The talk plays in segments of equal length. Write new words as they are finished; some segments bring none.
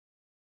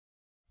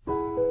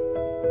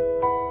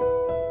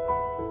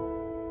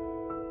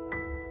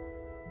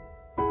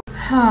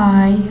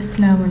Hi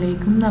അസ്സലാമു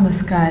അലൈക്കും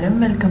നമസ്കാരം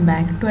welcome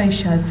back to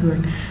Aisha's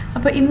world.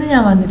 അപ്പോൾ ഇന്ന്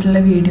ഞാൻ വന്നിട്ടുള്ള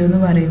വീഡിയോ എന്ന്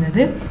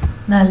പറയുന്നത്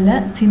നല്ല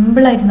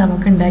സിമ്പിളായിട്ട്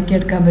നമുക്ക്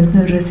ഉണ്ടാക്കിയെടുക്കാൻ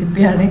പറ്റുന്ന ഒരു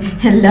റെസിപ്പിയാണ്.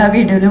 എല്ലാ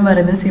വീഡിയോയിലും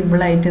പറയുന്നത്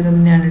സിമ്പിളായിട്ട്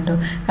തന്നെയാണ് കേട്ടോ.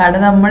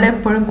 കാരണം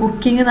നമ്മളെപ്പോഴും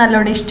കുക്കിംഗ്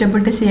നല്ലോണം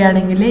ഇഷ്ടപ്പെട്ട്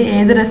ചെയ്യുകയാണെങ്കിൽ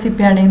ഏത്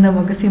റെസിപ്പി ആണെങ്കിലും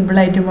നമുക്ക്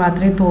സിമ്പിളായിട്ട്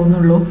മാത്രമേ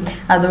തോന്നുള്ളൂ.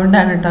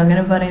 അതുകൊണ്ടാണ് കേട്ടോ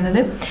അങ്ങനെ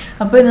പറയുന്നത്.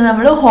 അപ്പോൾ ഇന്ന്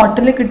നമ്മൾ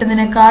ഹോട്ടലിൽ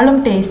കിട്ടുന്നതിനേക്കാളും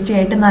ടേസ്റ്റി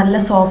ആയിട്ട് നല്ല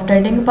സോഫ്റ്റ്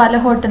ആയിട്ട്, എനിക്ക് പല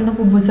ഹോട്ടലിൽ നിന്ന്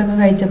കുബൂസൊക്കെ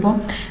കഴിച്ചപ്പോൾ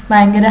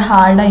ഭയങ്കര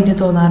ഹാർഡായിട്ട്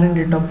തോന്നാറുണ്ട്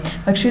കേട്ടോ.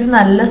 പക്ഷേ ഇത്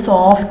നല്ല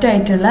സോഫ്റ്റ്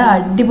ആയിട്ടുള്ള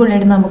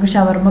അടിപൊളിയായിട്ട് നമുക്ക്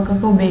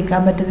ഷവർമ്മക്കൊക്കെ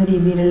ഉപയോഗിക്കാൻ പറ്റുന്ന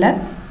രീതിയിലുള്ള,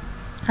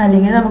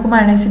 അല്ലെങ്കിൽ നമുക്ക്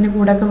മയണൈസിൻ്റെ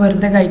കൂടെ ഒക്കെ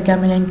വെറുതെ കഴിക്കാൻ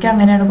പറ്റും. എനിക്ക്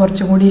അങ്ങനെയാണ്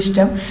കുറച്ചും കൂടി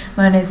ഇഷ്ടം,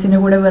 മയണൈസിൻ്റെ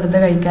കൂടെ വെറുതെ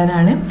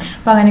കഴിക്കാനാണ്.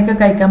 അപ്പോൾ അങ്ങനെയൊക്കെ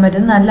കഴിക്കാൻ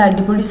പറ്റുന്ന നല്ല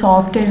അടിപൊളി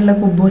സോഫ്റ്റ് ആയിട്ടുള്ള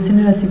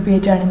കുബൂസിൻ്റെ റെസിപ്പി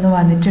ആയിട്ടാണ് ഇന്ന്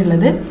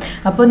വന്നിട്ടുള്ളത്.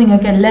 അപ്പോൾ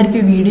നിങ്ങൾക്ക്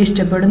എല്ലാവർക്കും ഈ വീഡിയോ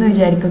ഇഷ്ടപ്പെടുമെന്ന്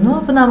വിചാരിക്കുന്നു.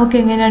 അപ്പോൾ നമുക്ക്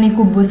എങ്ങനെയാണ് ഈ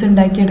കുബൂസ്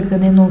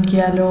ഉണ്ടാക്കിയെടുക്കുന്നത്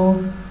നോക്കിയാലോ.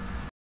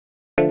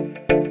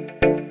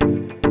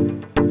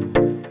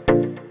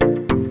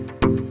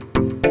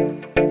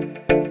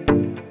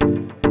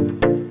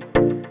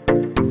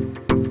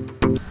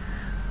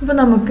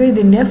 അപ്പോൾ നമുക്ക്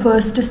ഇതിൻ്റെ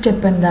ഫസ്റ്റ്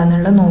സ്റ്റെപ്പ്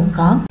എന്താണെന്നുള്ളത്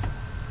നോക്കാം.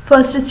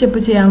 ഫസ്റ്റ് സ്റ്റെപ്പ്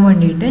ചെയ്യാൻ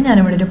വേണ്ടിയിട്ട്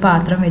ഞാനിവിടെ ഒരു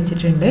പാത്രം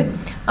വെച്ചിട്ടുണ്ട്.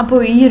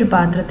 അപ്പോൾ ഈ ഒരു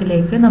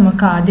പാത്രത്തിലേക്ക്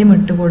നമുക്ക് ആദ്യം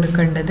ഇട്ട്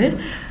കൊടുക്കേണ്ടത്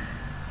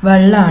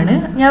വെള്ളമാണ്.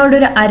 ഞാൻ ഇവിടെ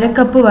ഒരു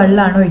അരക്കപ്പ്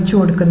വെള്ളമാണ് ഒഴിച്ചു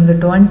കൊടുക്കുന്നത്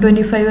കേട്ടോ.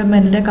 125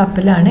 ml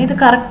കപ്പിലാണ്. ഇത്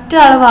കറക്റ്റ്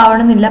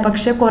അളവാവണമെന്നില്ല,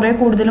 പക്ഷേ കുറേ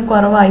കൂടുതലും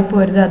കുറവായി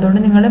പോരുത്. അതുകൊണ്ട്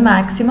നിങ്ങൾ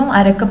മാക്സിമം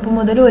അരക്കപ്പ്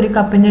മുതൽ ഒരു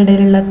കപ്പിൻ്റെ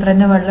ഇടയിലുള്ള അത്ര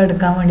തന്നെ വെള്ളം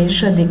എടുക്കാൻ വേണ്ടിയിട്ട്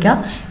ശ്രദ്ധിക്കുക.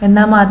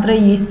 എന്നാൽ മാത്രമേ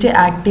ഈസ്റ്റ്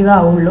ആക്റ്റീവ്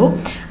ആവുള്ളൂ.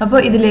 അപ്പോൾ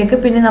ഇതിലേക്ക്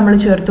പിന്നെ നമ്മൾ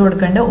ചേർത്ത്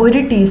കൊടുക്കേണ്ട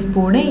 1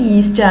 ടീസ്പൂണ്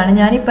ഈസ്റ്റാണ്.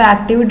 ഞാനിപ്പോൾ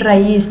ആക്റ്റീവ്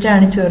ഡ്രൈ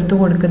ഈസ്റ്റാണ് ചേർത്ത്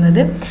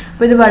കൊടുക്കുന്നത്.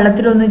 അപ്പോൾ ഇത്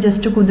വെള്ളത്തിലൊന്ന്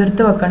ജസ്റ്റ്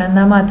കുതിർത്ത് വെക്കണം,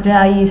 എന്നാൽ മാത്രമേ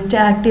ആ ഈസ്റ്റ്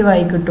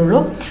ആക്റ്റീവായി കിട്ടുള്ളൂ.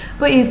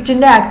 അപ്പോൾ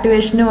ഈസ്റ്റിൻ്റെ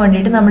ആക്ടിവേഷന്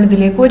വേണ്ടിയിട്ട് നമ്മൾ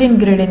ഇതിലേക്ക് ഒരു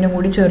ഇൻഗ്രീഡിയൻറ്റും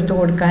കൂടി ചേർത്ത്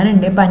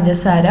കൊടുക്കാനുണ്ട്,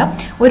 പഞ്ചസാര.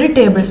 1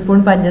 ടേബിൾ സ്പൂൺ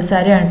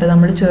പഞ്ചസാരയാണ് കേട്ടോ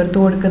നമ്മൾ ചേർത്ത്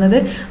കൊടുക്കുന്നത്.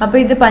 അപ്പോൾ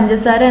ഇത്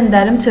പഞ്ചസാര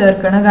എന്തായാലും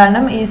ചേർക്കണം,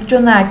 കാരണം ഈസ്റ്റ്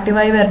ഒന്ന്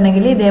ആക്റ്റീവായി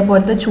വരണമെങ്കിൽ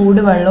ഇതേപോലത്തെ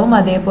ചൂട് വെള്ളവും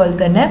അതേപോലെ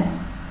തന്നെ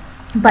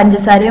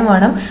പഞ്ചസാരയും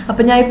വേണം.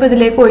 അപ്പോൾ ഞാൻ ഇപ്പോൾ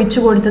ഇതിലേക്ക് ഒഴിച്ചു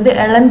കൊടുത്തത്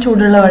ഇളം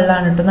ചൂടുള്ള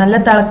വെള്ളമാണ് കേട്ടോ. നല്ല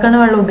തിളക്കണ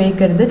വെള്ളം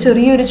ഉപയോഗിക്കരുത്,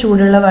 ചെറിയൊരു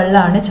ചൂടുള്ള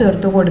വെള്ളമാണ്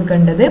ചേർത്ത്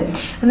കൊടുക്കേണ്ടത്.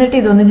 എന്നിട്ട്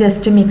ഇതൊന്ന്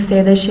ജസ്റ്റ് മിക്സ്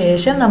ചെയ്ത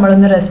ശേഷം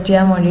നമ്മളൊന്ന് റെസ്റ്റ്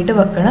ചെയ്യാൻ വേണ്ടിയിട്ട്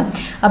വെക്കണം.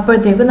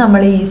 അപ്പോഴത്തേക്കും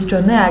നമ്മൾ ഈസ്റ്റ്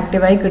ഒന്ന്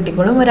ആക്റ്റീവായി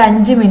കിട്ടിക്കോളും. ഒരു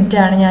 5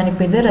 മിനിറ്റാണ്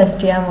ഞാനിപ്പോൾ ഇത്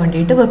റെസ്റ്റ് ചെയ്യാൻ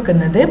വേണ്ടിയിട്ട്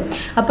വെക്കുന്നത്.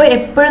 അപ്പോൾ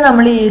എപ്പോഴും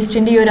നമ്മൾ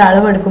ഈസ്റ്റിൻ്റെ ഈ ഒരു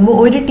അളവ് എടുക്കുമ്പോൾ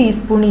 1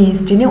 ടീസ്പൂൺ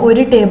ഈസ്റ്റിന്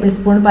 1 ടേബിൾ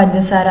സ്പൂൺ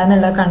പഞ്ചസാര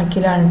എന്നുള്ള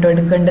കണക്കിലാണ് കേട്ടോ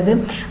എടുക്കേണ്ടത്.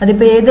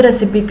 അതിപ്പോൾ ഏത്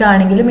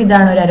റെസിപ്പിക്കാണെങ്കിലും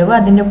ഇതാണ് ഒരു അളവ്.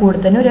 അതിൻ്റെ കൂടെ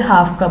തന്നെ ഒരു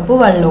 1/2 കപ്പ്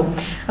വെള്ളവും.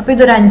 അപ്പോൾ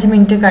ഇതൊരു 5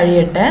 മിനിറ്റ്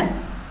കഴിയട്ടെ.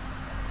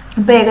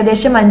 ഇപ്പോൾ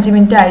ഏകദേശം 5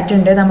 മിനിറ്റ്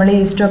ആയിട്ടുണ്ട്. നമ്മൾ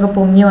ഈസ്റ്റൊക്കെ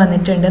പൊങ്ങി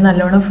വന്നിട്ടുണ്ട്,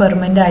 നല്ലോണം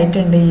ഫെർമെൻ്റ്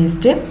ആയിട്ടുണ്ട്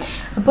ഈസ്റ്റ്.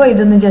 അപ്പോൾ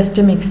ഇതൊന്ന്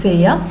ജസ്റ്റ് മിക്സ്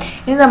ചെയ്യാം.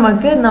 ഇനി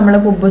നമ്മൾ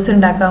കുബൂസ്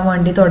ഉണ്ടാക്കാൻ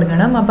വേണ്ടി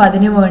തുടങ്ങണം. അപ്പോൾ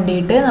അതിന്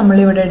വേണ്ടിയിട്ട്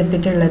നമ്മളിവിടെ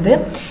എടുത്തിട്ടുള്ളത്,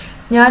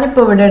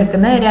 ഞാനിപ്പോൾ ഇവിടെ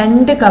എടുക്കുന്ന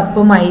 2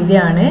 കപ്പ്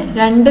മൈദയാണ്.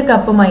 2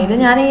 കപ്പ് മൈദ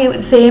ഞാൻ ഈ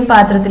സെയിം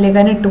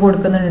പാത്രത്തിലേക്കാണ് ഇട്ട്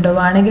കൊടുക്കുന്നുണ്ട് കേട്ടോ.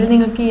 വേണമെങ്കിൽ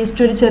നിങ്ങൾക്ക്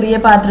ഈസ്റ്റ് ഒരു ചെറിയ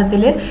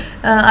പാത്രത്തിൽ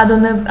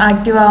അതൊന്ന്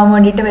ആക്റ്റീവ് ആവാൻ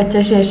വേണ്ടിയിട്ട്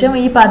വെച്ച ശേഷം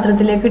ഈ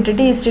പാത്രത്തിലേക്ക്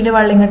ഇട്ടിട്ട് ഈസ്റ്റിൻ്റെ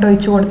വെള്ളം ഇങ്ങോട്ട്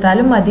ഒഴിച്ചു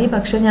കൊടുത്താലും മതി.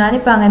 പക്ഷെ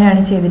ഞാനിപ്പോൾ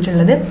അങ്ങനെയാണ്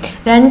ചെയ്തിട്ടുള്ളത്.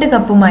 2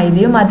 കപ്പ്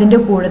മൈദയും അതിൻ്റെ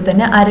കൂടെ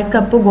തന്നെ 1/2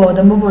 കപ്പ്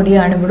ഗോതമ്പ്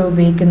പൊടിയാണ് ഇവിടെ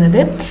ഉപയോഗിക്കുന്നത്.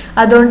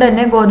 അതുകൊണ്ട്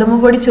തന്നെ ഗോതമ്പ്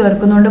പൊടി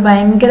ചേർക്കുന്നതുകൊണ്ട്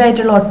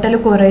ഭയങ്കരമായിട്ടുള്ള ഒട്ടൽ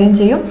കുറയുകയും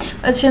ചെയ്യും,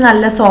 പക്ഷെ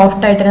നല്ല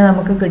സോഫ്റ്റായിട്ട് തന്നെ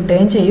നമുക്ക്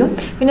കിട്ടുകയും ചെയ്യും.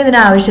 പിന്നെ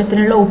ഇതിന്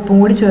ആവശ്യത്തിനുള്ള ഉപ്പും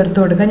കൂടി ചേർത്ത്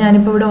കൊടുക്കുക.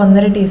 ഞാനിപ്പോൾ ഇവിടെ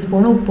 1.5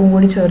 ടീസ്പൂൺ ഉപ്പും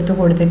കൂടി ചേർത്ത്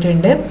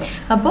കൊടുത്തിട്ടുണ്ട്.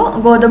 അപ്പോൾ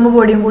ഗോതമ്പ്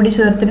പൊടിയും കൂടി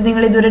ചേർത്തിട്ട്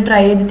നിങ്ങൾ ഇതുവരെ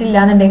ട്രൈ ചെയ്തിട്ടില്ല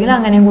എന്നുണ്ടെങ്കിൽ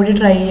അങ്ങനെയും കൂടി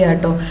ട്രൈ ചെയ്യാം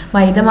കേട്ടോ.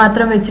 മൈദ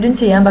മാത്രം വെച്ചിട്ടും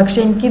ചെയ്യാം, പക്ഷേ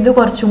എനിക്കിത്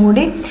കുറച്ചും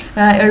കൂടി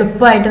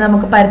എളുപ്പമായിട്ട്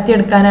നമുക്ക്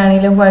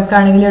പരത്തിയെടുക്കാനാണെങ്കിലും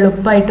കുഴക്കാണെങ്കിലും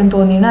എളുപ്പമായിട്ടും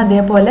തോന്നിയാണ്.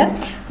 അതേപോലെ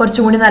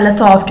കുറച്ചും കൂടി നല്ല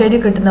സോഫ്റ്റ് ആയിട്ട്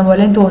കിട്ടുന്ന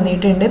പോലെയും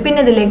തോന്നിയിട്ടുണ്ട്. പിന്നെ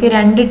ഇതിലേക്ക്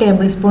 2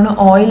 ടേബിൾ സ്പൂൺ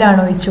ഓയിലാണ്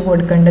ഒഴിച്ച്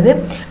കൊടുക്കേണ്ടത്.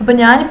 അപ്പോൾ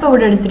ഞാനിപ്പോൾ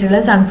ഇവിടെ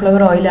എടുത്തിട്ടുള്ളത്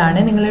സൺഫ്ലവർ ഓയിലാണ്.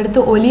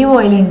 നിങ്ങളെടുത്ത് ഒലീവ്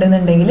ഓയിൽ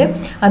ഉണ്ടെന്നുണ്ടെങ്കിൽ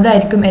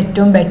അതായിരിക്കും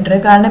ഏറ്റവും ബെറ്റർ,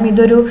 കാരണം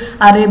ഇതൊരു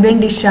അറേബ്യൻ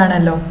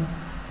ഡിഷാണല്ലോ.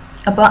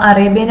 അപ്പോൾ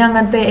അറേബ്യൻ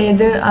അങ്ങനത്തെ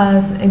ഏത്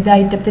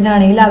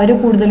ഐറ്റത്തിനാണെങ്കിൽ അവർ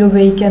കൂടുതൽ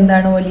ഉപയോഗിക്കുക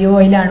എന്താണ്, ഒലീവ്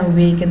ഓയിലാണ്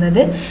ഉപയോഗിക്കുന്നത്.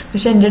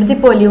 പക്ഷെ എൻ്റെ അടുത്ത്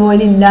ഇപ്പോൾ ഒലീവ്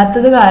ഓയിൽ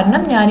ഇല്ലാത്തത്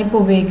കാരണം ഞാനിപ്പോൾ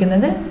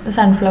ഉപയോഗിക്കുന്നത്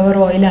സൺഫ്ലവർ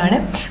ഓയിലാണ്.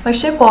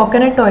 പക്ഷേ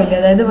കോക്കനട്ട് ഓയിൽ,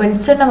 അതായത്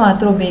വെളിച്ചെണ്ണ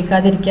മാത്രം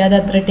ഉപയോഗിക്കാതിരിക്കുക, അത്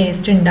അത്ര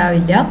ടേസ്റ്റ്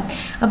ഉണ്ടാവില്ല.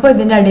 അപ്പോൾ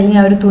ഇതിൻ്റെ അടിയിൽ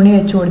ഞാൻ ഒരു തുണി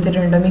വെച്ച്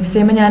കൊടുത്തിട്ടുണ്ട്. മിക്സ്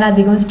ചെയ്യുമ്പോൾ ഞാൻ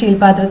അധികം സ്റ്റീൽ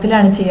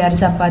പാത്രത്തിലാണ് ചെയ്യാറ്,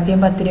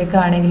 ചപ്പാത്തിയും പത്തിരിയൊക്കെ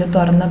ആണെങ്കിലും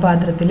തുറന്ന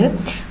പാത്രത്തിൽ.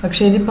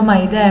 പക്ഷേ ഇതിപ്പോൾ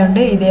മൈദ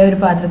ആയതുകൊണ്ട് ഇതേ ഒരു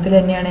പാത്രത്തിൽ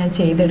തന്നെയാണ് ഞാൻ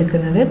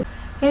ചെയ്തെടുക്കുന്നത്.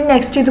 ഇനി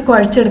നെക്സ്റ്റ് ഇത്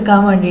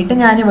കുഴച്ചെടുക്കാൻ വേണ്ടിയിട്ട്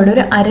ഞാനിവിടെ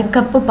ഒരു 1/2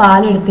 കപ്പ്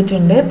പാൽ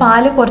എടുത്തിട്ടുണ്ട്.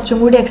 പാല് കുറച്ചും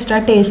കൂടി എക്സ്ട്രാ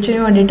ടേസ്റ്റിന്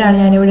വേണ്ടിയിട്ടാണ്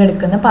ഞാനിവിടെ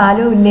എടുക്കുന്നത്.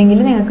 പാലും ഇല്ലെങ്കിൽ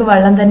നിങ്ങൾക്ക്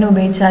വെള്ളം തന്നെ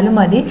ഉപയോഗിച്ചാലും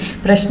മതി,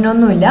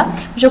 പ്രശ്നമൊന്നുമില്ല.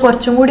 പക്ഷെ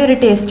കുറച്ചും കൂടി ഒരു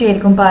ടേസ്റ്റി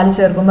ആയിരിക്കും പാൽ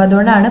ചേർക്കുമ്പോൾ,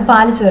 അതുകൊണ്ടാണ്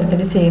പാൽ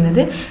ചേർത്തിട്ട്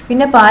ചെയ്യുന്നത്.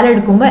 പിന്നെ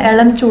പാലെടുക്കുമ്പോൾ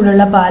ഇളം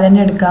ചൂടുള്ള പാൽ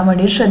തന്നെ എടുക്കാൻ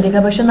വേണ്ടി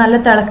ശ്രദ്ധിക്കുക. പക്ഷെ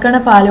നല്ല തിളക്കണ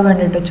പാൽ വേണ്ട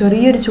കേട്ടോ,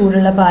 ചെറിയൊരു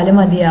ചൂടുള്ള പാൽ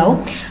മതിയാവും.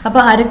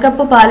 അപ്പോൾ 1/2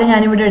 കപ്പ് പാൽ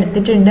ഞാനിവിടെ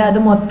എടുത്തിട്ടുണ്ട്.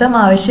 അത് മൊത്തം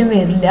ആവശ്യം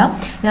വരില്ല,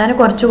 ഞാൻ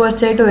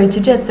കുറച്ചായിട്ട്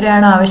ഒഴിച്ചിട്ട്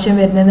എത്രയാണ് ആവശ്യം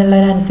വരുന്നത്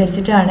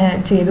എന്നുള്ളതിനനുസരിച്ചിട്ടാണ്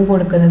ചെയ്ത്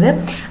കൊടുക്കുന്നത്.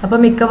 അപ്പോൾ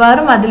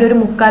മിക്കവാറും അതിലൊരു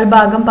 3/4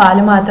 ഭാഗം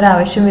പാല് മാത്രമേ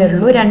ആവശ്യം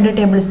വരുള്ളൂ, 2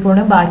 ടേബിൾ സ്പൂൺ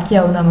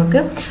ബാക്കിയാവും നമുക്ക്.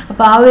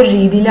 അപ്പോൾ ആ ഒരു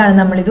രീതിയിലാണ്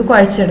നമ്മളിത്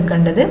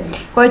കുഴച്ചെടുക്കേണ്ടത്.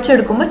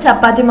 കുഴച്ചെടുക്കുമ്പോൾ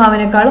ചപ്പാത്തി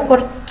മാവിനേക്കാളും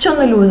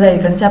കുറച്ചൊന്ന്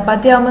ലൂസായിരിക്കണം.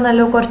 ചപ്പാത്തി ആകുമ്പോൾ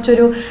നല്ല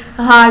കുറച്ചൊരു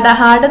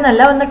ഹാർഡ്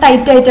എന്നല്ല, ഒന്ന്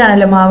ടൈറ്റ്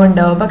ആയിട്ടാണല്ലോ മാവ്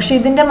ഉണ്ടാവുക. പക്ഷേ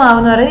ഇതിൻ്റെ മാവ്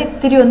എന്ന് പറയുന്നത്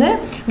ഇത്തിരി ഒന്ന്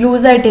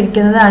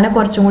ലൂസായിട്ടിരിക്കുന്നതാണ്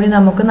കുറച്ചും കൂടി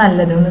നമുക്ക്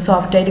നല്ലത്, ഒന്ന്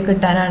സോഫ്റ്റ് ആയിട്ട്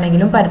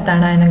കിട്ടാനാണെങ്കിലും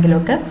പരത്താനാണെങ്കിലും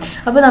ഒക്കെ.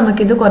 അപ്പോൾ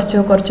നമുക്കിത്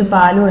കുറച്ച്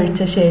പാൽ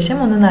ഒഴിച്ച ശേഷം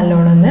ഒന്ന്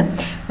നല്ലോണം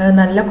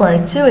നല്ല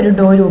കുഴച്ച് ഒരു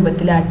ഡോ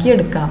രൂപത്തിലാക്കി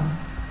എടുക്കാം.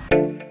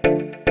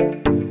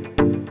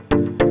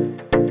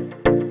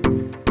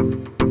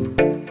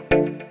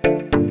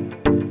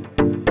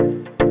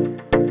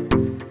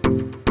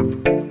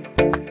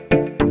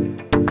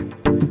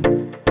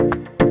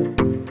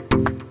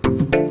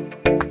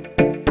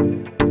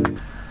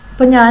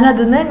 അപ്പോൾ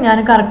ഞാൻ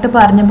കറക്റ്റ്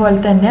പറഞ്ഞ പോലെ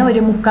തന്നെ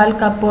ഒരു 3/4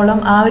 കപ്പോളം,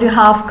 ആ ഒരു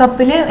ഹാഫ്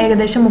കപ്പിൽ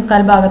ഏകദേശം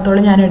 3/4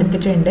 ഭാഗത്തോളം ഞാൻ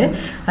എടുത്തിട്ടുണ്ട്.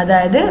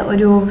 അതായത്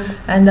ഒരു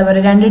എന്താ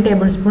പറയുക 2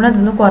 ടേബിൾ സ്പൂൺ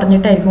അതൊന്ന്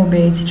കുറഞ്ഞിട്ടായിരിക്കും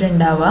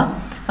ഉപയോഗിച്ചിട്ടുണ്ടാവുക.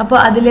 അപ്പോൾ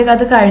അതിലേക്ക്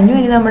അത് കഴിഞ്ഞു.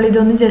 ഇനി നമ്മൾ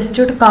ഇതൊന്ന്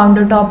ജസ്റ്റ്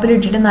കൗണ്ടർ ടോപ്പിൽ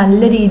ഇട്ടിട്ട്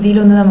നല്ല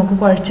രീതിയിലൊന്ന് നമുക്ക്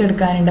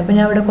കുഴച്ചെടുക്കാനുണ്ട്. അപ്പോൾ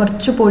ഞാൻ ഇവിടെ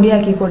കുറച്ച്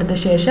പൊടിയാക്കി കൊടുത്ത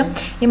ശേഷം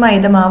ഈ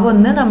മൈദമാവ്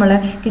ഒന്ന് നമ്മൾ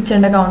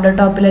കിച്ചണിൻ്റെ കൗണ്ടർ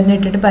ടോപ്പിൽ തന്നെ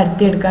ഇട്ടിട്ട്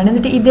പരത്തിയെടുക്കുകയാണ്.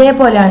 എന്നിട്ട്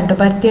ഇതേപോലെയാണ് കേട്ടോ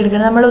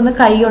പരത്തിയെടുക്കണം. നമ്മളൊന്ന്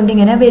കൈ കൊണ്ട്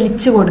ഇങ്ങനെ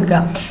വലിച്ചു കൊടുക്കുക.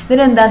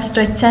 ഇതിനെന്താ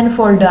സ്ട്രെച്ച് ആൻഡ്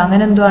ഫോൾഡ്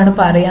അങ്ങനെ എന്തോ ആണ്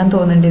പറയാൻ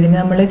തോന്നുന്നുണ്ട്. ഇതിന്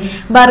നമ്മൾ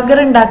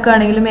ബർഗർ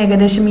ഉണ്ടാക്കുകയാണെങ്കിലും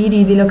ഏകദേശം ഈ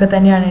രീതിയിലൊക്കെ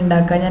തന്നെയാണ്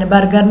ഉണ്ടാക്കുക. ഞാൻ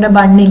ബർഗറിൻ്റെ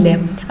ബണ്ണില്ലേ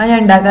അത് ഞാൻ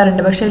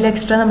ഉണ്ടാക്കാറുണ്ട്, പക്ഷേ അതിൽ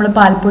എക്സ്ട്രാ നമ്മൾ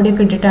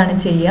പാൽപ്പൊടിയൊക്കെ ഇട്ടിട്ടാണ്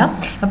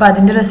ചെയ്യുക. അപ്പോൾ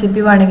അതിൻ്റെ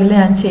റെസിപ്പി വേണമെങ്കിൽ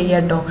ഞാൻ ചെയ്യാം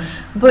കേട്ടോ.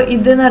 അപ്പോൾ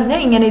ഇതെന്ന് പറഞ്ഞാൽ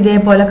ഇങ്ങനെ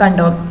ഇതേപോലെ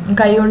കണ്ടോ,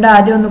 കൈ കൊണ്ട്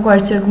ആദ്യം ഒന്ന്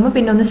കുഴച്ചെടുക്കുമ്പോൾ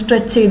പിന്നെ ഒന്ന്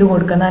സ്ട്രെച്ച് ചെയ്ത്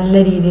കൊടുക്കുക നല്ല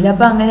രീതിയിൽ.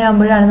 അപ്പോൾ അങ്ങനെ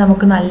ആകുമ്പോഴാണ്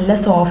നമുക്ക് നല്ല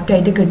സോഫ്റ്റ്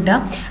ആയിട്ട് കിട്ടുക.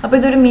 അപ്പോൾ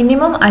ഇതൊരു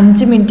മിനിമം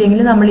 5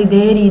 മിനിറ്റെങ്കിലും നമ്മൾ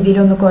ഇതേ രീതിയിൽ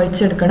ഒന്ന്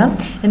കുഴച്ചെടുക്കണം.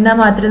 എന്നാൽ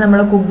മാത്രമേ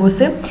നമ്മളെ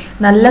കുബൂസ്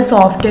നല്ല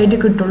സോഫ്റ്റ് ആയിട്ട്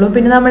കിട്ടുള്ളൂ.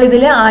 പിന്നെ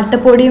നമ്മളിതിൽ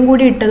ആട്ടപ്പൊടിയും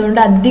കൂടി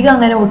ഇട്ടതുകൊണ്ട് അധികം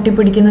അങ്ങനെ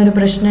ഒട്ടിപ്പിടിക്കുന്ന ഒരു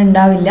പ്രശ്നം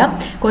ഉണ്ടാവില്ല.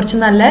 കുറച്ച്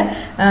നല്ല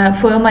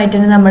ഫേം ആയിട്ട്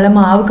തന്നെ നമ്മളെ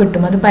മാവ്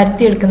കിട്ടും അത്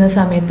പരത്തിയെടുക്കുന്ന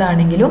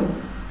സമയത്താണെങ്കിലും.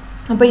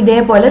 അപ്പോൾ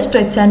ഇതേപോലെ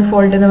സ്ട്രെച്ച് ആൻഡ്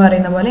ഫോൾഡ് എന്ന്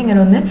പറയുന്ന പോലെ ഇങ്ങനെ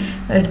ഒന്ന്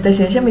എടുത്ത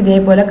ശേഷം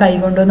ഇതേപോലെ കൈ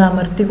കൊണ്ടൊന്ന്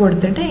അമർത്തി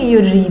കൊടുത്തിട്ട് ഈ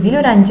ഒരു രീതിയിൽ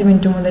ഒരു 5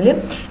 മിനിറ്റ് മുതൽ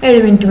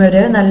 7 മിനിറ്റ്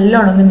വരെ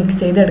നല്ലോണം ഒന്ന് മിക്സ്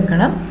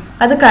ചെയ്തെടുക്കണം.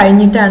 അത്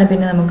കഴിഞ്ഞിട്ടാണ്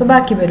പിന്നെ നമുക്ക്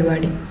ബാക്കി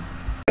പരിപാടി.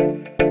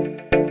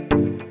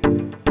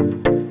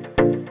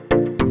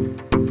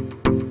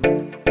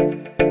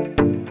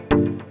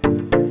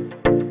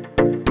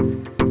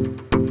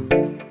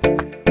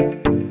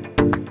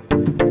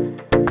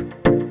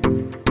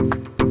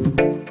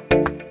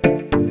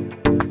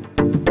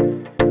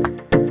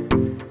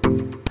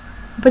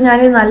 അപ്പോൾ ഞാൻ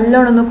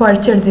നല്ലോണം ഒന്ന്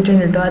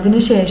കുഴച്ചെടുത്തിട്ടുണ്ട് കേട്ടോ. അതിന്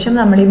ശേഷം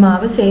നമ്മൾ ഈ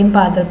മാവ് സെയിം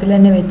പാത്രത്തിൽ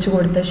തന്നെ വെച്ച്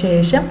കൊടുത്ത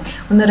ശേഷം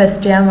ഒന്ന്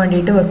റെസ്റ്റ് ചെയ്യാൻ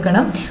വേണ്ടിയിട്ട്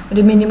വെക്കണം.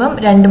 ഒരു മിനിമം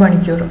 2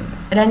 മണിക്കൂർ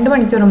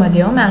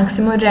മതിയാവും.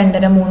 മാക്സിമം ഒരു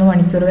 2.5-3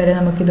 മണിക്കൂർ വരെ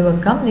നമുക്കിത്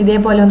വെക്കാം.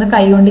 ഇതേപോലെ ഒന്ന്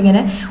കൈ കൊണ്ട്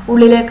ഇങ്ങനെ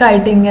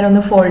ഉള്ളിലേക്കായിട്ട് ഇങ്ങനെ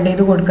ഒന്ന് ഫോൾഡ്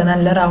ചെയ്ത് കൊടുക്കുക,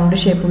 നല്ല റൗണ്ട്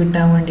ഷേപ്പ്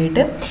കിട്ടാൻ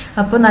വേണ്ടിയിട്ട്.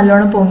 അപ്പോൾ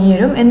നല്ലോണം പൊങ്ങി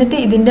വരും. എന്നിട്ട്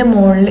ഇതിൻ്റെ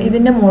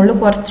മുകളിൽ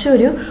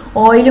കുറച്ചൊരു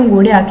ഓയിലും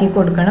കൂടി ആക്കി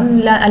കൊടുക്കണം.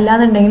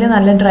 അല്ലാന്നുണ്ടെങ്കിൽ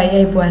നല്ല ഡ്രൈ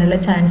ആയി പോകാനുള്ള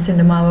ചാൻസ്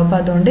ഉണ്ട് മാവ്. അപ്പോൾ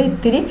അതുകൊണ്ട്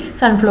ഇത്തിരി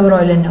സൺഫ്ലവർ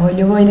ഓയിൽ തന്നെ,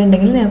 ഒലിവ് ഓയിൽ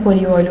ഉണ്ടെങ്കിൽ നിങ്ങൾക്ക്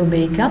ഒലിവ് ഓയിൽ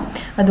ഉപയോഗിക്കാം.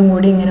 അതും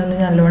കൂടി ഇങ്ങനെ ഒന്ന്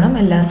നല്ലോണം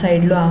എല്ലാ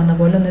സൈഡിലും ആവുന്ന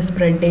പോലെ ഒന്ന്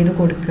സ്പ്രെഡ് ചെയ്ത്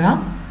കൊടുക്കുക.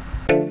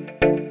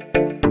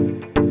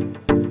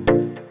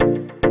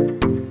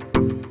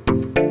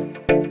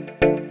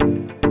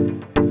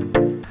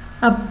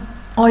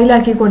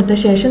 ഓയിലാക്കി കൊടുത്ത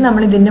ശേഷം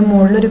നമ്മൾ ഇതിൻ്റെ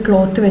മുകളിൽ ഒരു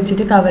ക്ലോത്ത്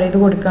വെച്ചിട്ട് കവർ ചെയ്ത്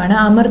കൊടുക്കുകയാണ്.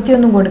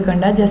 അമർത്തിയൊന്നും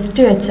കൊടുക്കണ്ട,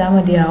 ജസ്റ്റ് വെച്ചാൽ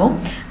മതിയാവും.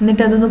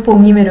 എന്നിട്ട് അതൊന്ന്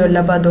പൊങ്ങി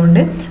വരുമല്ലോ. അപ്പോൾ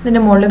അതുകൊണ്ട്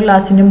ഇതിൻ്റെ മുകളിൽ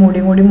ഗ്ലാസിൻ്റെ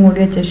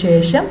മൂടി വെച്ച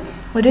ശേഷം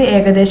ഒരു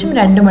ഏകദേശം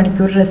 2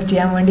 മണിക്കൂർ റെസ്റ്റ്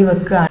ചെയ്യാൻ വേണ്ടി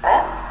വെക്കുകയാണ്.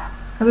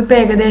 അപ്പോൾ ഇപ്പോൾ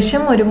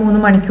ഏകദേശം ഒരു 3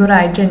 മണിക്കൂർ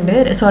ആയിട്ടുണ്ട്,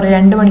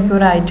 2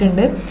 മണിക്കൂർ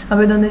ആയിട്ടുണ്ട്.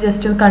 അപ്പോൾ ഇതൊന്ന്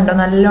ജസ്റ്റ് കണ്ടോ,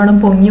 നല്ലോണം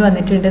പൊങ്ങി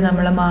വന്നിട്ടുണ്ട്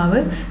നമ്മളെ മാവ്.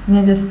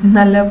 ഞാൻ ജസ്റ്റ്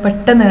നല്ല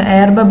പെട്ടെന്ന്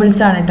എയർ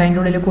ബബിൾസ് ആണ് കേട്ടോ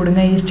അതിൻ്റെ ഉള്ളിൽ കൂടുന്ന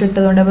ഈസ്റ്റ്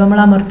ഇട്ടതുകൊണ്ട്. അപ്പോൾ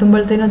നമ്മൾ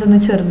അമർത്തുമ്പോഴത്തേനും അതൊന്ന്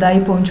ചെറുതായി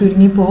പോകും,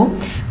 ചുരുങ്ങിപ്പോവും.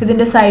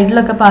 ഇതിൻ്റെ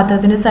സൈഡിലൊക്കെ,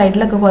 പാത്രത്തിൻ്റെ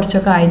സൈഡിലൊക്കെ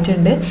കുറച്ചൊക്കെ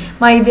ആയിട്ടുണ്ട്.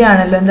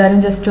 മൈദയാണല്ലോ,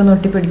 എന്തായാലും ജസ്റ്റ് ഒന്ന്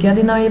ഒട്ടിപ്പിടിക്കും.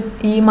 അതിന്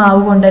ഈ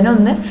മാവ് കൊണ്ട് തന്നെ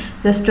ഒന്ന്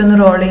ജസ്റ്റ് ഒന്ന്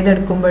റോൾ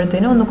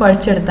ചെയ്തെടുക്കുമ്പോഴത്തേനും ഒന്ന്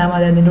കുഴച്ചെടുത്താൽ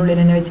മതി അതിൻ്റെ ഉള്ളിൽ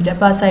തന്നെ വെച്ചിട്ട്.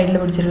 അപ്പോൾ ആ സൈഡിൽ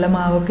പിടിച്ചിട്ടുള്ള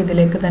മാവൊക്കെ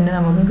ഇതിലേക്ക് തന്നെ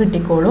നമുക്ക്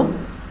കിട്ടിക്കോളും.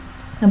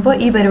 അപ്പോൾ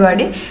ഈ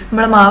പരിപാടി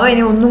നമ്മൾ മാവ്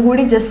ഇനി ഒന്നും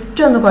കൂടി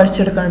ജസ്റ്റ് ഒന്ന്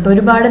കുഴച്ചെടുക്കണം കേട്ടോ.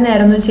 ഒരുപാട്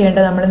നേരമൊന്നും ചെയ്യേണ്ട,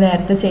 നമ്മൾ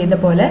നേരത്തെ ചെയ്ത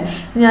പോലെ.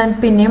 ഞാൻ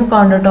പിന്നെയും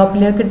കൗണ്ടർ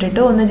ടോപ്പിലേക്ക്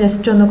ഇട്ടിട്ട് ഒന്ന്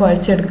ജസ്റ്റ് ഒന്ന്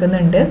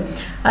കുഴച്ചെടുക്കുന്നുണ്ട്.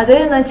 അത്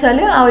എന്ന് വെച്ചാൽ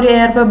ആ ഒരു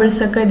എയർ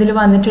ബബിൾസൊക്കെ ഇതിൽ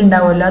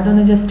വന്നിട്ടുണ്ടാവുമല്ലോ,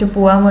 അതൊന്ന് ജസ്റ്റ്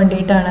പോകാൻ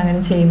വേണ്ടിയിട്ടാണ്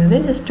അങ്ങനെ ചെയ്യുന്നത്.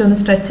 ജസ്റ്റ് ഒന്ന്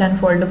സ്ട്രെച്ച് ആൻഡ്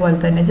ഫോൾഡ് പോലെ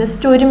തന്നെ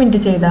ജസ്റ്റ് 1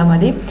 മിനിറ്റ് ചെയ്താൽ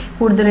മതി,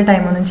 കൂടുതൽ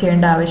ടൈമൊന്നും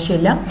ചെയ്യേണ്ട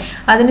ആവശ്യമില്ല.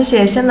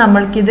 അതിനുശേഷം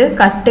നമ്മൾക്കിത്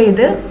കട്ട്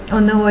ചെയ്ത്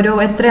ഒന്ന്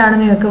എത്രയാണ്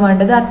നിങ്ങൾക്ക്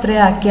വേണ്ടത്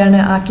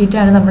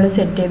ആക്കിയിട്ടാണ് നമ്മൾ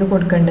സെറ്റ് ചെയ്ത്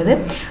കൊടുക്കേണ്ടത്.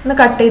 ഒന്ന്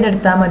കട്ട്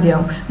ചെയ്തെടുത്താൽ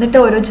മതിയാവും. എന്നിട്ട്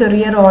ഓരോ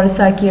ചെറിയ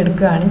റോൾസ് ആക്കി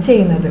എടുക്കുകയാണ്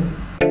ചെയ്യുന്നത്.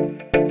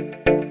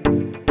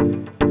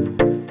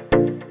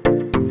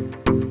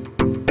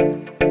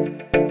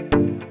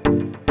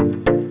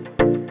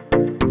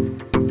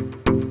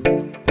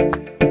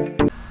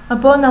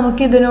 അപ്പോൾ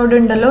നമുക്ക്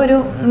ഇതിനോടുണ്ടല്ലോ ഒരു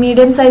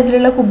മീഡിയം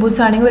സൈസിലുള്ള കുബൂസ്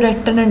ആണെങ്കിൽ ഒരു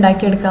 8 എണ്ണം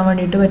ഉണ്ടാക്കിയെടുക്കാൻ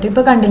വേണ്ടിയിട്ട് പറ്റും.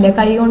 ഇപ്പോൾ കണ്ടില്ലേ,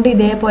 കൈ കൊണ്ട്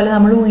ഇതേപോലെ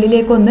നമ്മൾ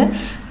ഉള്ളിലേക്കൊന്ന്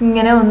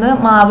ഇങ്ങനെ ഒന്ന്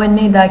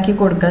മാവന്നെ ഇതാക്കി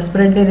കൊടുക്കുക,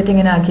 സ്പ്രെഡ് ചെയ്തിട്ട്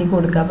ഇങ്ങനെ ആക്കി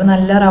കൊടുക്കുക. അപ്പോൾ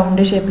നല്ല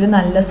റൗണ്ട് ഷേപ്പിൽ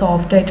നല്ല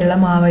സോഫ്റ്റ് ആയിട്ടുള്ള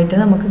മാവായിട്ട്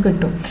നമുക്ക്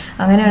കിട്ടും.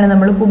 അങ്ങനെയാണ്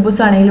നമ്മൾ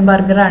കുബൂസ് ആണെങ്കിലും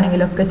ബർഗർ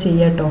ആണെങ്കിലും ഒക്കെ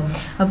ചെയ്യുക കേട്ടോ.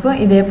 അപ്പോൾ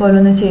ഇതേപോലെ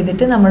ഒന്ന്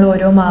ചെയ്തിട്ട് നമ്മൾ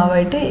ഓരോ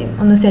മാവായിട്ട്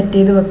ഒന്ന് സെറ്റ്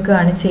ചെയ്ത്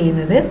വെക്കുകയാണ്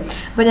ചെയ്യുന്നത്.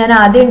 അപ്പോൾ ഞാൻ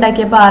ആദ്യം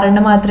ഉണ്ടാക്കിയപ്പോൾ 6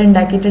 എണ്ണം മാത്രമേ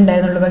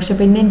ഉണ്ടാക്കിയിട്ടുണ്ടായിരുന്നുള്ളൂ. പക്ഷേ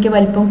പിന്നെ എനിക്ക്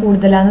വലിപ്പം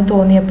കൂടുതലാണെന്ന്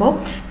തോന്നിയപ്പോൾ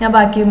ഞാൻ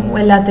ബാക്കി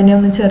എല്ലാത്തിനെയും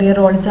ഒന്ന് ചെറിയ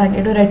റോൾസ്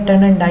ആക്കിയിട്ട് ഒരു 8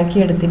 എണ്ണം ഉണ്ടാക്കി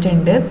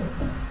എടുത്തിട്ടുണ്ട്.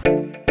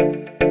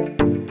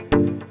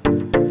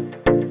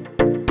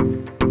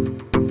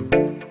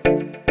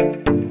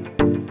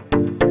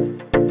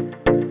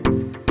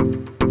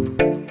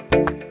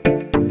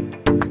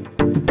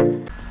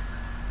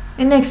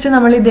 നെക്സ്റ്റ്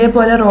നമ്മൾ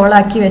ഇതേപോലെ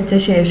റോളാക്കി വെച്ച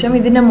ശേഷം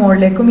ഇതിൻ്റെ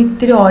മുകളിലേക്കും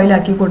ഇത്തിരി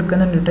ഓയിലാക്കി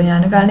കൊടുക്കുന്നുണ്ട് കേട്ടോ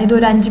ഞാൻ. കാരണം ഇത്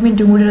ഒരു 5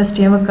 മിനിറ്റും കൂടി റെസ്റ്റ്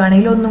ചെയ്യാൻ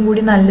വെക്കുകയാണെങ്കിൽ ഒന്നും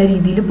കൂടി നല്ല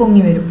രീതിയിൽ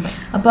പൊങ്ങി വരും.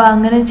 അപ്പോൾ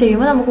അങ്ങനെ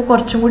ചെയ്യുമ്പോൾ നമുക്ക്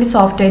കുറച്ചും കൂടി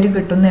സോഫ്റ്റ് ആയിട്ട്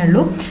കിട്ടുന്നേ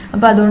ഉള്ളൂ.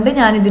 അപ്പോൾ അതുകൊണ്ട്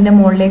ഞാൻ ഇതിൻ്റെ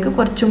മുകളിലേക്ക്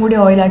കുറച്ചും കൂടി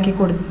ഓയിലാക്കി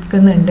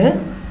കൊടുക്കുന്നുണ്ട്.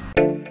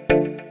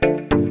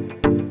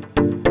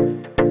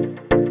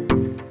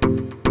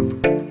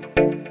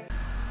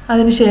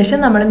 അതിനുശേഷം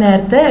നമ്മൾ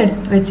നേരത്തെ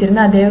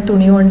വെച്ചിരുന്ന അതേ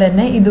തുണി കൊണ്ട്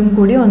തന്നെ ഇതും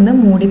കൂടി ഒന്ന്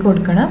മൂടി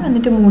കൊടുക്കണം.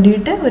 എന്നിട്ട്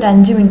മൂടിയിട്ട് ഒരു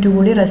 5 മിനിറ്റ്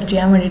കൂടി റെസ്റ്റ്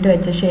ചെയ്യാൻ വേണ്ടിയിട്ട്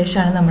വെച്ച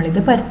ശേഷമാണ് നമ്മളിത്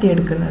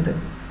പരത്തിയെടുക്കുന്നത്.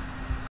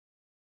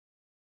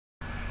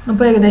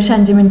 അപ്പോൾ ഏകദേശം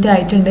 5 മിനിറ്റ്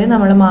ആയിട്ടുണ്ട്.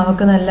 നമ്മൾ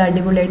മാവൊക്കെ നല്ല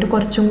അടിപൊളിയായിട്ട്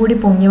കുറച്ചും കൂടി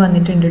പൊങ്ങി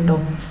വന്നിട്ടുണ്ട് കേട്ടോ.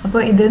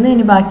 അപ്പോൾ ഇതിൽ നിന്ന്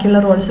ഇനി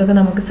ബാക്കിയുള്ള റോൾസൊക്കെ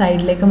നമുക്ക്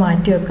സൈഡിലേക്ക്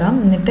മാറ്റി വെക്കാം.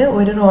 എന്നിട്ട്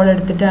ഒരു റോൾ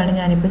എടുത്തിട്ടാണ്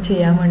ഞാനിപ്പോൾ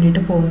ചെയ്യാൻ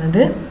വേണ്ടിയിട്ട്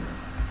പോകുന്നത്.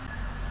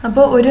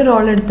 അപ്പോൾ ഒരു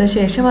റോൾ എടുത്ത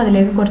ശേഷം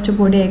അതിലേക്ക് കുറച്ച്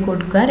പൊടി ആയി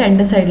കൊടുക്കുക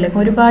 2 സൈഡിലേക്ക്.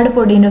 ഒരുപാട്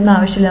പൊടീൻ്റെ ഒന്നും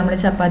ആവശ്യമില്ല, നമ്മൾ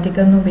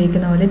ചപ്പാത്തിക്കൊന്നും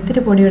ഉപയോഗിക്കുന്ന പോലെ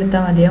ഇത്തിരി പൊടി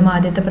എടുത്താൽ മതിയാവും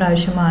ആദ്യത്തെ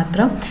പ്രാവശ്യം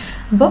മാത്രം.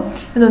 അപ്പോൾ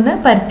ഇതൊന്ന്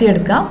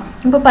പരത്തിയെടുക്കാം.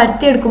 അപ്പോൾ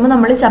പരത്തിയെടുക്കുമ്പോൾ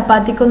നമ്മൾ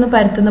ചപ്പാത്തിക്കൊന്ന്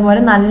പരത്തുന്ന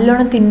പോലെ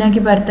നല്ലോണം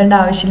തിന്നാക്കി പരത്തേണ്ട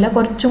ആവശ്യമില്ല.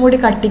 കുറച്ചും കൂടി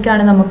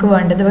കട്ടിക്കാണ് നമുക്ക്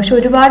വേണ്ടത്. പക്ഷെ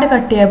ഒരുപാട്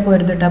കട്ടിയായി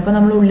പോരുത് കേട്ടോ. അപ്പോൾ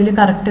നമ്മൾ ഉള്ളിൽ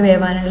കറക്റ്റ്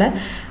വേവാനുള്ള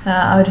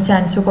ആ ഒരു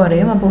ചാൻസ്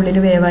കുറയും. അപ്പോൾ ഉള്ളിൽ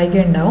വേവായിക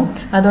ഉണ്ടാവും.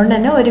 അതുകൊണ്ട്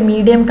തന്നെ ഒരു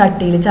മീഡിയം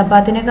കട്ടിയിൽ,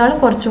 ചപ്പാത്തിനേക്കാളും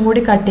കുറച്ചും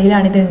കൂടി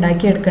കട്ടിയിലാണ് ഇത്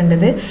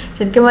ഉണ്ടാക്കിയെടുക്കേണ്ടത്.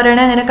 ശരിക്കും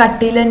പറയുകയാണെങ്കിൽ അങ്ങനെ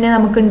കട്ടിയിൽ തന്നെ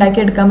നമുക്ക്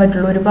ഉണ്ടാക്കിയെടുക്കാൻ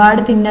പറ്റുള്ളൂ.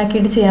 ഒരുപാട്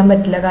തിന്നാക്കിയിട്ട് ചെയ്യാൻ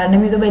പറ്റില്ല.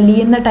 കാരണം ഇത്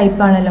വലിയുന്ന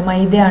ടൈപ്പാണല്ലോ,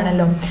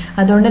 മൈദയാണല്ലോ.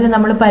 അതുകൊണ്ട് തന്നെ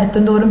നമ്മൾ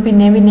പരത്തും തോറും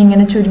പിന്നെയും പിന്നെ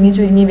ഇങ്ങനെ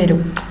ചുരുങ്ങി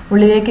വരും.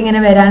 ഉള്ളിലേക്ക് ഇങ്ങനെ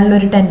വരാനുള്ള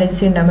ഒരു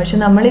ടെൻഡൻസി ഉണ്ടാകും. പക്ഷെ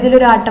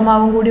നമ്മളിതിലൊരു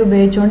ആട്ടമാവും കൂടി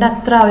ഉപയോഗിച്ചുകൊണ്ട്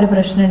അത്ര ആ ഒരു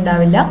പ്രശ്നം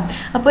ഉണ്ടാവില്ല.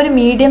 അപ്പോൾ ഒരു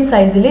മീഡിയം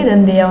സൈസിൽ ഇത്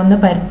എന്ത് ചെയ്യുക, ഒന്ന്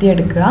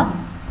പരത്തിയെടുക്കുക.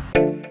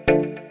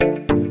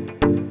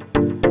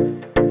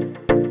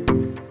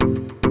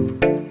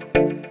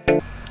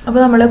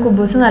 അപ്പോൾ നമ്മൾ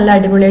കുബൂസ് നല്ല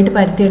അടിപൊളിയായിട്ട്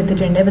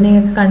പരത്തിയെടുത്തിട്ടുണ്ട്. അപ്പോൾ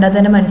നിങ്ങൾക്ക് കണ്ടാൽ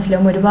തന്നെ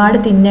മനസ്സിലാവും ഒരുപാട്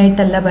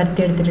തിന്നായിട്ടല്ല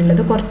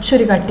പരത്തിയെടുത്തിട്ടുള്ളത്,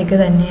 കുറച്ചൊരു കട്ടിക്ക്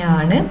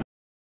തന്നെയാണ്.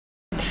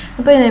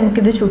 അപ്പോൾ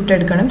നമുക്കിത്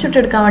ചുട്ടെടുക്കാൻ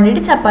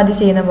വേണ്ടിയിട്ട് ചപ്പാത്തി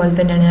ചെയ്യുന്ന പോലെ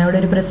തന്നെയാണ്. ഞാൻ ഇവിടെ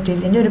ഒരു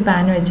പ്രസ്റ്റീജിൻ്റെ ഒരു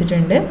പാൻ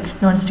വെച്ചിട്ടുണ്ട്,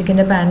 നോൺ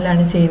സ്റ്റിക്കിൻ്റെ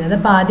പാനിലാണ് ചെയ്യുന്നത്.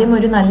 അപ്പോൾ ആദ്യം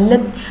ഒരു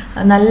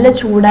നല്ല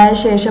ചൂടായ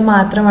ശേഷം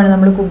മാത്രമാണ്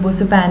നമ്മൾ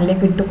കുബൂസ്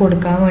പാനിലേക്ക് ഇട്ട്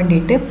കൊടുക്കാൻ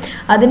വേണ്ടിയിട്ട്.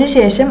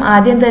 അതിനുശേഷം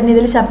ആദ്യം തന്നെ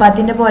ഇതിൽ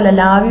ചപ്പാത്തിൻ്റെ പോലെ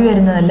ആവി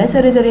വരുന്നതല്ല,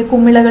 ചെറിയ ചെറിയ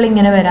കുമിളകൾ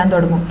ഇങ്ങനെ വരാൻ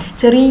തുടങ്ങും.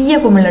 ചെറിയ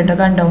കുമിള കേട്ടോ,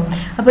 കണ്ടോ.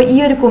 അപ്പോൾ ഈ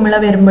ഒരു കുമിള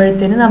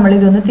വരുമ്പോഴത്തേന്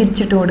നമ്മളിതൊന്ന്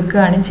തിരിച്ചിട്ട്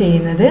കൊടുക്കുകയാണ്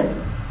ചെയ്യുന്നത്.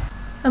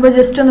 അപ്പോൾ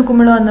ജസ്റ്റ് ഒന്ന്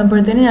കുമിള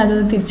വന്നപ്പോഴത്തേന്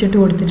ഞാനതൊന്ന് തിരിച്ചിട്ട്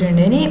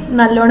കൊടുത്തിട്ടുണ്ട്. ഇനി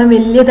നല്ലോണം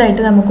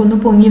വലിയതായിട്ട് നമുക്കൊന്ന്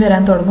പൊങ്ങി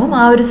വരാൻ തുടങ്ങും.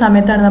 ആ ഒരു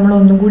സമയത്താണ് നമ്മൾ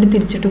ഒന്നും കൂടി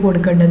തിരിച്ചിട്ട്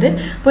കൊടുക്കേണ്ടത്.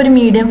 അപ്പോൾ ഒരു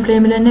മീഡിയം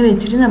ഫ്ലെയിമിൽ തന്നെ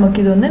വെച്ചിട്ട്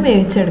നമുക്കിതൊന്ന്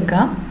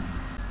വേവിച്ചെടുക്കാം.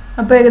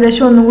 അപ്പോൾ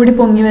ഏകദേശം ഒന്നും കൂടി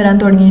പൊങ്ങി വരാൻ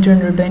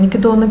തുടങ്ങിയിട്ടുണ്ട് കേട്ടോ. എനിക്ക്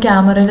തോന്നുന്നു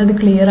ക്യാമറയിൽ അത്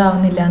ക്ലിയർ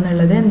ആവുന്നില്ല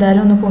എന്നുള്ളത്.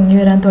 എന്തായാലും ഒന്ന് പൊങ്ങി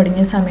വരാൻ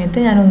തുടങ്ങിയ സമയത്ത്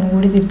ഞാൻ ഒന്നും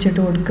കൂടി തിരിച്ചിട്ട്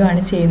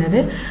കൊടുക്കുകയാണ് ചെയ്യുന്നത്.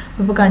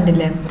 അപ്പോൾ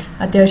കണ്ടില്ലേ,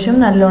 അത്യാവശ്യം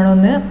നല്ലോണം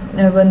ഒന്ന്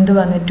വെന്ത്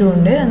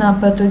വന്നിട്ടുമുണ്ട്.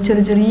 അപ്പോൾ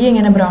ചെറിയ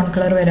ഇങ്ങനെ ബ്രൗൺ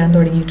കളർ വരാൻ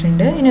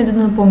തുടങ്ങിയിട്ടുണ്ട്. ഇനി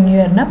ഇതൊന്ന് പൊങ്ങി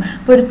വരണം.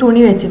 അപ്പോൾ ഒരു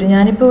തുണി വെച്ചിട്ട്,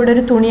 ഞാനിപ്പോൾ ഇവിടെ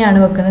ഒരു തുണിയാണ്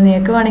വെക്കുന്നത്.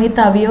 നിങ്ങൾക്ക് വേണമെങ്കിൽ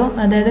തവിയോ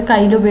അതായത്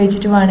കയ്യിൽ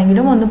ഉപയോഗിച്ചിട്ട്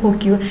വേണമെങ്കിലും ഒന്ന്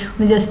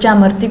ഒന്ന് ജസ്റ്റ്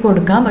അമർത്തി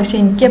കൊടുക്കാം. പക്ഷേ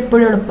എനിക്ക്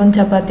എപ്പോഴും എളുപ്പം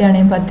ചപ്പാത്തി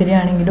ആണെങ്കിലും പത്തിരി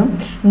ആണെങ്കിലും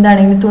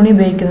എന്താണെങ്കിലും തുണി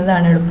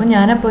ഉപയോഗിക്കുന്നതാണ് എളുപ്പം.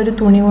 ഞാനപ്പോൾ ഒരു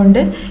തുണി കൊണ്ട്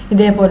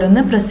ഇതേപോലെ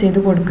ഒന്ന് പ്രസ് ചെയ്ത്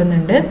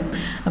കൊടുക്കുന്നുണ്ട്.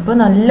 അപ്പോൾ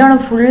നല്ലോണം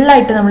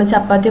ഫുള്ളായിട്ട് നമ്മൾ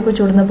ചപ്പാത്തിയൊക്കെ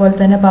ചുടുന്ന പോലെ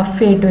തന്നെ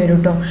പഫി ആയിട്ട് വരും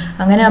കേട്ടോ.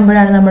 അങ്ങനെ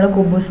ആകുമ്പോഴാണ് നമ്മൾ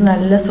കുബൂസ്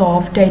നല്ല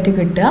സോഫ്റ്റ് ആയിട്ട്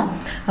കിട്ടുക.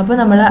 അപ്പോൾ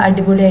നമ്മൾ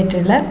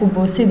അടിപൊളിയായിട്ടുള്ള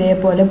കുബൂസ്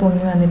ഇതേപോലെ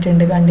പൊങ്ങി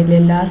വന്നിട്ടുണ്ട്. കണ്ടില്ലേ,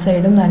 എല്ലാ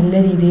സൈഡും നല്ല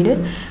രീതിയിൽ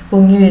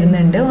പൊങ്ങി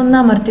വരുന്നുണ്ട്. ഒന്ന്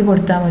അമർത്തി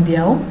കൊടുത്താൽ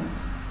മതിയാവും.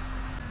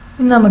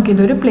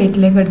 നമുക്കിതൊരു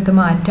പ്ലേറ്റിലേക്ക് എടുത്ത്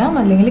മാറ്റാം,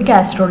 അല്ലെങ്കിൽ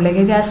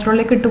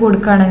കാസ്ട്രോളിലേക്ക് ഇട്ട്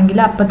കൊടുക്കുകയാണെങ്കിൽ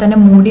അപ്പം തന്നെ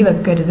മൂടി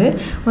വെക്കരുത്.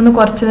 ഒന്ന്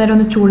കുറച്ച് നേരം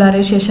ഒന്ന്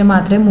ചൂടാറിയ ശേഷം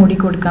മാത്രമേ മൂടി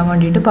കൊടുക്കാൻ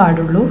വേണ്ടിയിട്ട്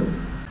പാടുള്ളൂ.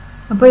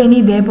 അപ്പോൾ ഇനി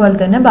ഇതേപോലെ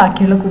തന്നെ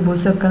ബാക്കിയുള്ള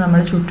കുബൂസൊക്കെ നമ്മൾ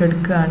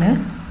ചുട്ടെടുക്കുകയാണ്.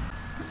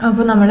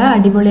 അപ്പോൾ നമ്മൾ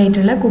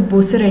അടിപൊളിയായിട്ടുള്ള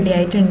കുബൂസ് റെഡി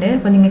ആയിട്ടുണ്ട്.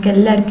 അപ്പോൾ നിങ്ങൾക്ക്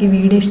എല്ലാവർക്കും ഈ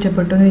വീഡിയോ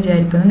ഇഷ്ടപ്പെട്ടു എന്ന്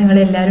വിചാരിക്കുന്നു.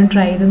 നിങ്ങളെല്ലാവരും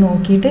ട്രൈ ചെയ്ത്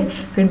നോക്കിയിട്ട്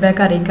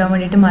ഫീഡ്ബാക്ക് അറിയിക്കാൻ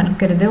വേണ്ടിയിട്ട്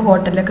മറക്കരുത്.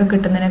 ഹോട്ടലിലൊക്കെ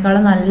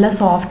കിട്ടുന്നതിനേക്കാളും നല്ല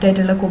സോഫ്റ്റ്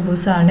ആയിട്ടുള്ള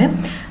കുബൂസാണ്.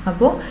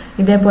 അപ്പോൾ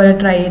ഇതേപോലെ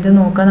ട്രൈ ചെയ്ത്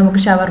നോക്കാം.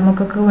 നമുക്ക്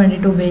ഷവർമക്കൊക്കെ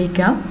വേണ്ടിയിട്ട്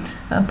ഉപയോഗിക്കാം.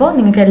 അപ്പോൾ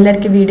നിങ്ങൾക്ക്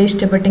എല്ലാവർക്കും വീഡിയോ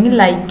ഇഷ്ടപ്പെട്ടെങ്കിൽ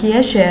ലൈക്ക്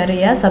ചെയ്യുക, ഷെയർ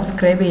ചെയ്യുക,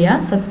 സബ്സ്ക്രൈബ്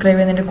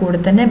ചെയ്യുന്നതിൻ്റെ കൂടെ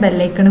തന്നെ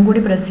ബെല്ലൈക്കണും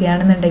കൂടി പ്രസ്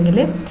ചെയ്യുകയാണെന്നുണ്ടെങ്കിൽ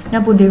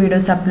ഞാൻ പുതിയ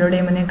വീഡിയോസ് അപ്ലോഡ്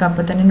ചെയ്യുമ്പോൾ നിങ്ങൾക്ക്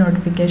അപ്പോൾ തന്നെ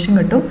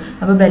നോട്ടിഫിക്കേഷൻ കിട്ടും.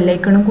 അപ്പോൾ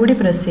ബെല്ലൈക്കണും കൂടി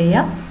പ്രസ്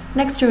ചെയ്യുക.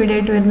 നെക്സ്റ്റ് വീഡിയോ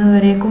ആയിട്ട് വരുന്നത്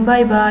വരേക്കും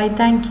ബൈ ബൈ.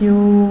 Thank you.